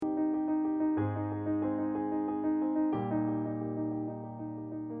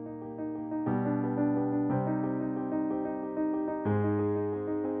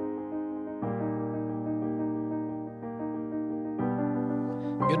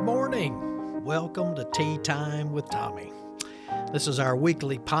Good morning. Welcome to Tea Time with Tommy. This is our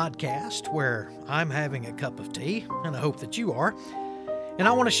weekly podcast where I'm having a cup of tea, and I hope that you are, and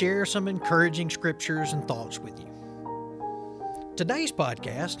I want to share some encouraging scriptures and thoughts with you. Today's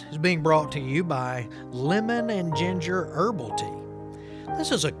podcast is being brought to you by Lemon and Ginger Herbal Tea.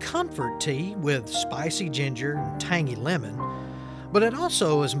 This is a comfort tea with spicy ginger and tangy lemon, but it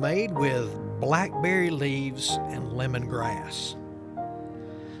also is made with blackberry leaves and lemongrass.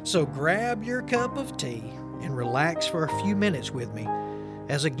 So grab your cup of tea and relax for a few minutes with me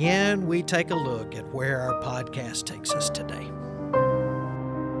as again we take a look at where our podcast takes us today.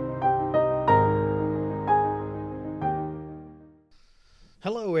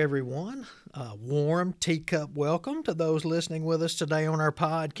 Hello everyone. A warm teacup welcome to those listening with us today on our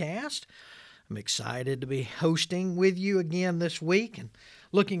podcast. I'm excited to be hosting with you again this week and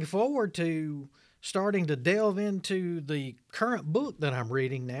looking forward to starting to delve into the current book that I'm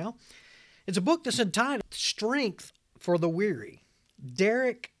reading now. It's a book that's entitled Strength for the Weary.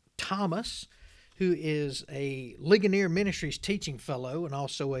 Derek Thomas, who is a Ligonier Ministries teaching fellow and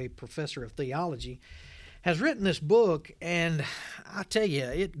also a professor of theology, has written this book, and I tell you,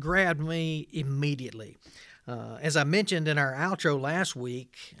 it grabbed me immediately. As I mentioned in our outro last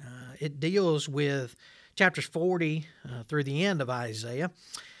week, it deals with chapters 40 through the end of Isaiah.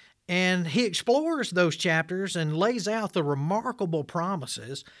 And he explores those chapters and lays out the remarkable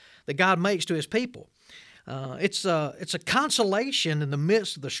promises that God makes to his people. It's a consolation in the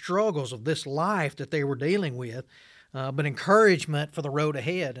midst of the struggles of this life that they were dealing with, but encouragement for the road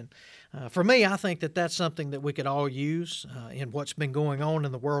ahead. And for me, I think that that's something that we could all use in what's been going on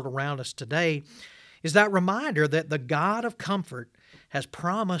in the world around us today, is that reminder that the God of comfort has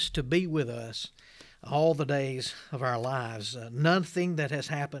promised to be with us all the days of our lives. Nothing that has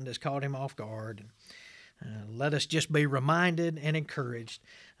happened has caught him off guard. Let us just be reminded and encouraged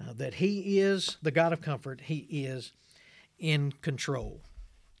that he is the God of comfort. He is in control.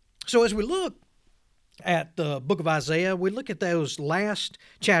 So as we look at the book of Isaiah, we look at those last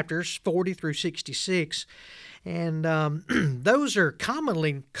chapters, 40 through 66, and those are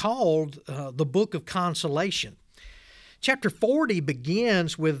commonly called the book of consolation. Chapter 40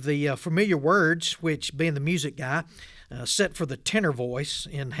 begins with the familiar words, which, being the music guy, set for the tenor voice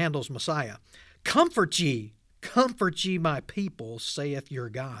in Handel's Messiah. Comfort ye, my people, saith your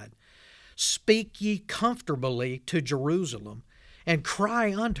God. Speak ye comfortably to Jerusalem, and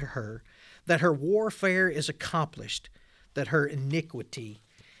cry unto her that her warfare is accomplished, that her iniquity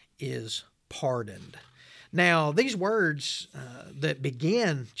is pardoned. Now, these words that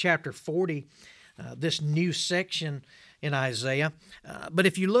begin chapter 40, this new section in Isaiah. But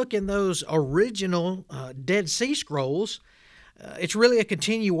if you look in those original Dead Sea Scrolls, it's really a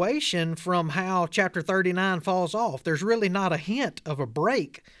continuation from how chapter 39 falls off. There's really not a hint of a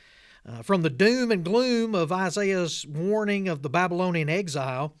break from the doom and gloom of Isaiah's warning of the Babylonian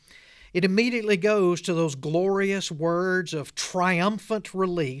exile. It immediately goes to those glorious words of triumphant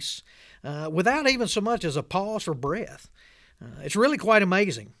release without even so much as a pause for breath. It's really quite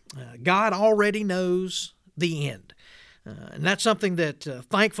amazing. God already knows the end. And that's something that,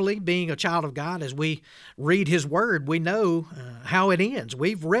 thankfully, being a child of God, as we read His Word, we know how it ends.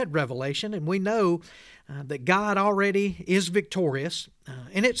 We've read Revelation, and we know that God already is victorious.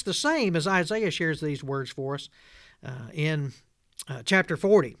 And it's the same as Isaiah shares these words for us in chapter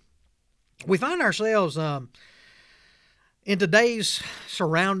 40. We find ourselves in today's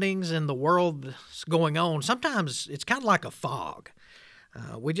surroundings and the world that's going on. Sometimes it's kind of like a fog.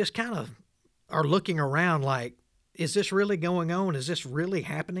 We just kind of are looking around like, is this really going on? Is this really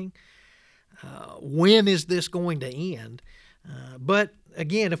happening? When is this going to end? But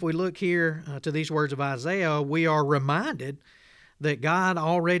again, if we look here to these words of Isaiah, we are reminded that God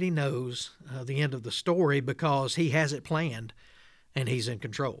already knows the end of the story because He has it planned and He's in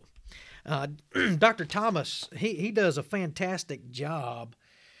control. Dr. Thomas, he does a fantastic job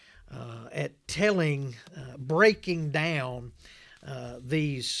at breaking down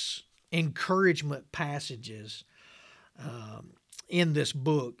these encouragement passages in this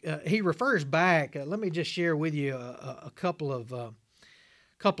book. He refers back. Let me just share with you a couple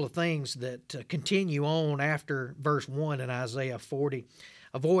of things that continue on after verse 1 in Isaiah 40.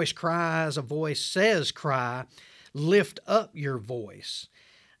 A voice cries, a voice says, cry, lift up your voice.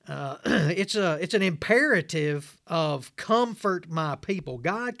 It's an imperative of comfort my people.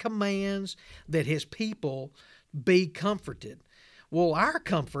 God commands that His people be comforted. Well, our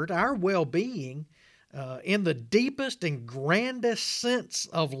comfort, our well-being, in the deepest and grandest sense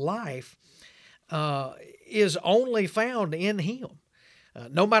of life, is only found in Him.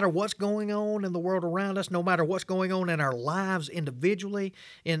 No matter what's going on in the world around us, no matter what's going on in our lives individually,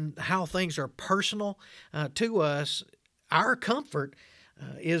 in how things are personal to us, our comfort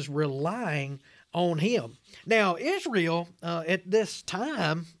is relying on Him. Now, Israel, at this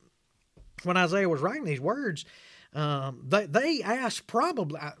time, when Isaiah was writing these words, they asked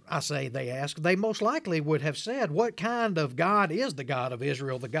probably, I say they asked, they most likely would have said, what kind of God is the God of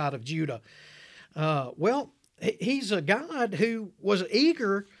Israel, the God of Judah? Well, He's a God who was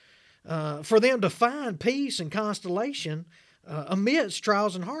eager for them to find peace and consolation amidst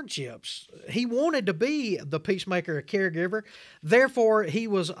trials and hardships. He wanted to be the peacemaker, a caregiver. Therefore, He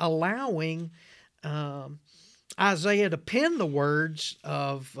was allowing Isaiah to pen the words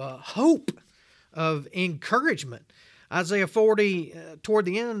of hope, of encouragement. Isaiah 40, toward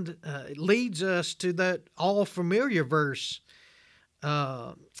the end, leads us to that all-familiar verse,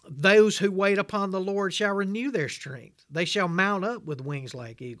 those who wait upon the Lord shall renew their strength. They shall mount up with wings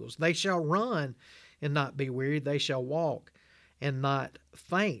like eagles. They shall run and not be weary. They shall walk and not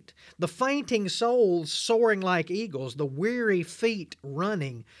faint. The fainting souls soaring like eagles, the weary feet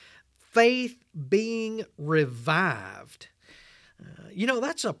running, faith being revived.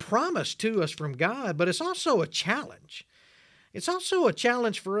 That's a promise to us from God, but it's also a challenge. It's also a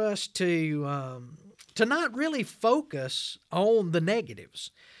challenge for us to not really focus on the negatives.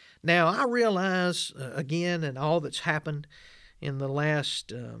 Now, I realize, again, and all that's happened in the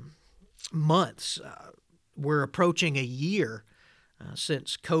last months, we're approaching a year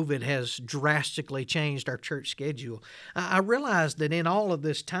since COVID has drastically changed our church schedule. I realize that in all of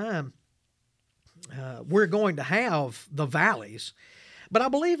this time, we're going to have the valleys. But I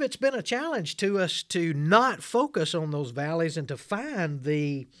believe it's been a challenge to us to not focus on those valleys and to find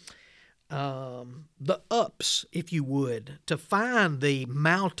the ups, if you would, to find the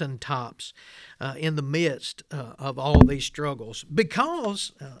mountaintops in the midst of all these struggles.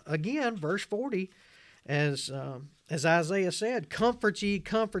 Because, again, verse 40, as Isaiah said, comfort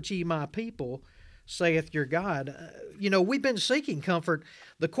ye, my people, saith your God. We've been seeking comfort.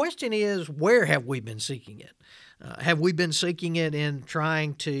 The question is, where have we been seeking it? Have we been seeking it in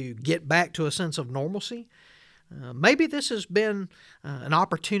trying to get back to a sense of normalcy? Maybe this has been an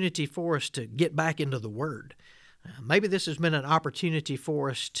opportunity for us to get back into the Word. Maybe this has been an opportunity for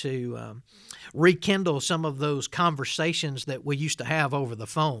us to rekindle some of those conversations that we used to have over the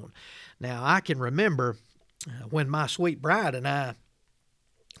phone. Now, I can remember when my sweet bride and I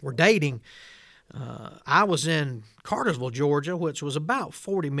were dating, I was in Cartersville, Georgia, which was about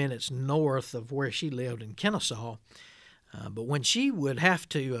 40 minutes north of where she lived in Kennesaw. But when she would have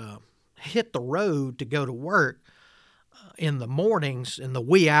to hit the road to go to work in the mornings, in the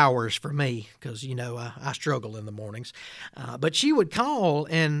wee hours for me, because, I struggle in the mornings. But she would call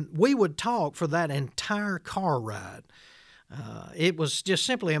and we would talk for that entire car ride. It was just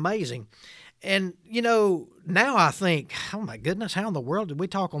simply amazing. And, now I think, oh my goodness, how in the world did we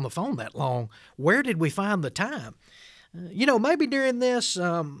talk on the phone that long? Where did we find the time? Maybe during this,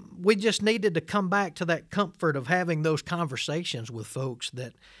 we just needed to come back to that comfort of having those conversations with folks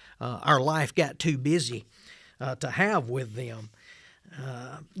that our life got too busy to have with them.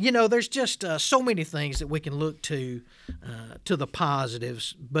 There's just so many things that we can look to the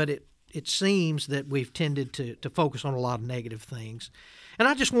positives, but it seems that we've tended to focus on a lot of negative things. And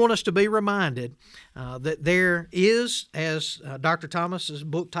I just want us to be reminded that there is, as Dr. Thomas's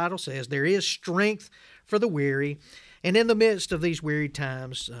book title says, there is strength for the weary. And in the midst of these weary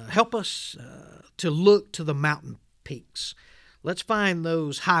times, help us to look to the mountain peaks. Let's find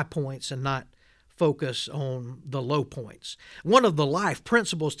those high points and not focus on the low points. One of the life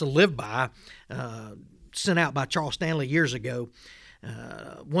principles to live by, sent out by Charles Stanley years ago,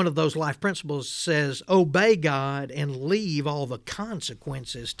 one of those life principles says, obey God and leave all the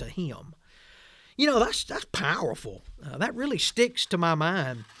consequences to Him. That's powerful. That really sticks to my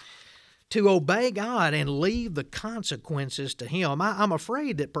mind. To obey God and leave the consequences to Him. I'm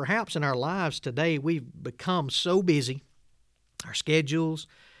afraid that perhaps in our lives today we've become so busy. Our schedules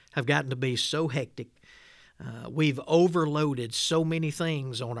have gotten to be so hectic. We've overloaded so many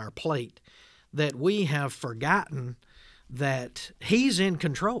things on our plate that we have forgotten that He's in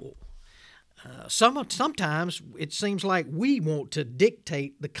control. Sometimes it seems like we want to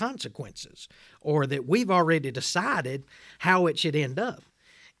dictate the consequences, or that we've already decided how it should end up,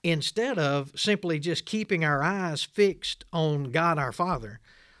 instead of simply just keeping our eyes fixed on God our Father,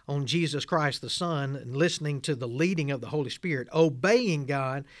 on Jesus Christ the Son, and listening to the leading of the Holy Spirit, obeying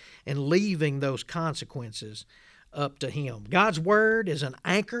God and leaving those consequences up to Him. God's Word is an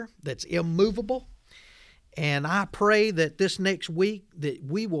anchor that's immovable. And I pray that this next week that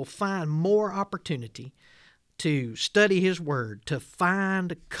we will find more opportunity to study His Word, to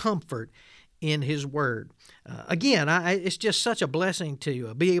find comfort in His Word. Again, it's just such a blessing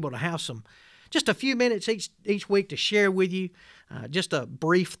to be able to have just a few minutes each week to share with you just a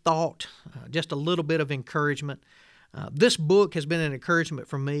brief thought, just a little bit of encouragement. This book has been an encouragement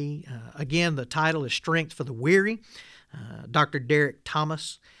for me. Again, the title is Strength for the Weary, Dr. Derek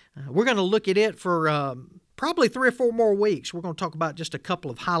Thomas. We're going to look at it for probably 3 or 4 more weeks. We're going to talk about just a couple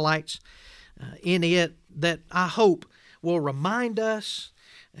of highlights in it that I hope will remind us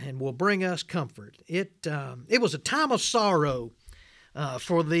and will bring us comfort. It was a time of sorrow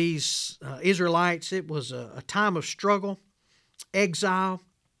for these Israelites. It was a time of struggle, exile.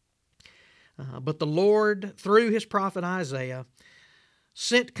 But the Lord, through His prophet Isaiah,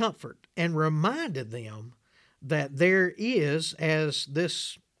 sent comfort and reminded them that there is, as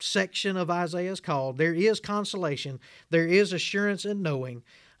this section of Isaiah is called, there is consolation, there is assurance in knowing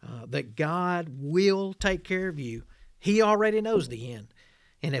that God will take care of you. He already knows the end.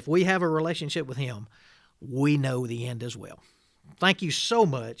 And if we have a relationship with Him, we know the end as well. Thank you so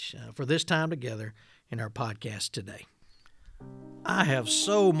much for this time together in our podcast today. I have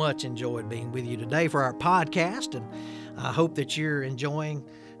so much enjoyed being with you today for our podcast, and I hope that you're enjoying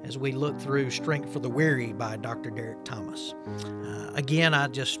as we look through Strength for the Weary by Dr. Derek Thomas. Again, I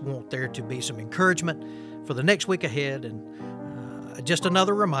just want there to be some encouragement for the next week ahead, and just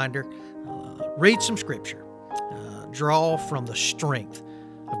another reminder, read some Scripture, draw from the strength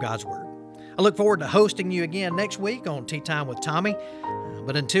of God's Word. I look forward to hosting you again next week on Tea Time with Tommy,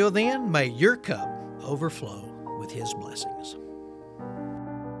 but until then, may your cup overflow with His blessings.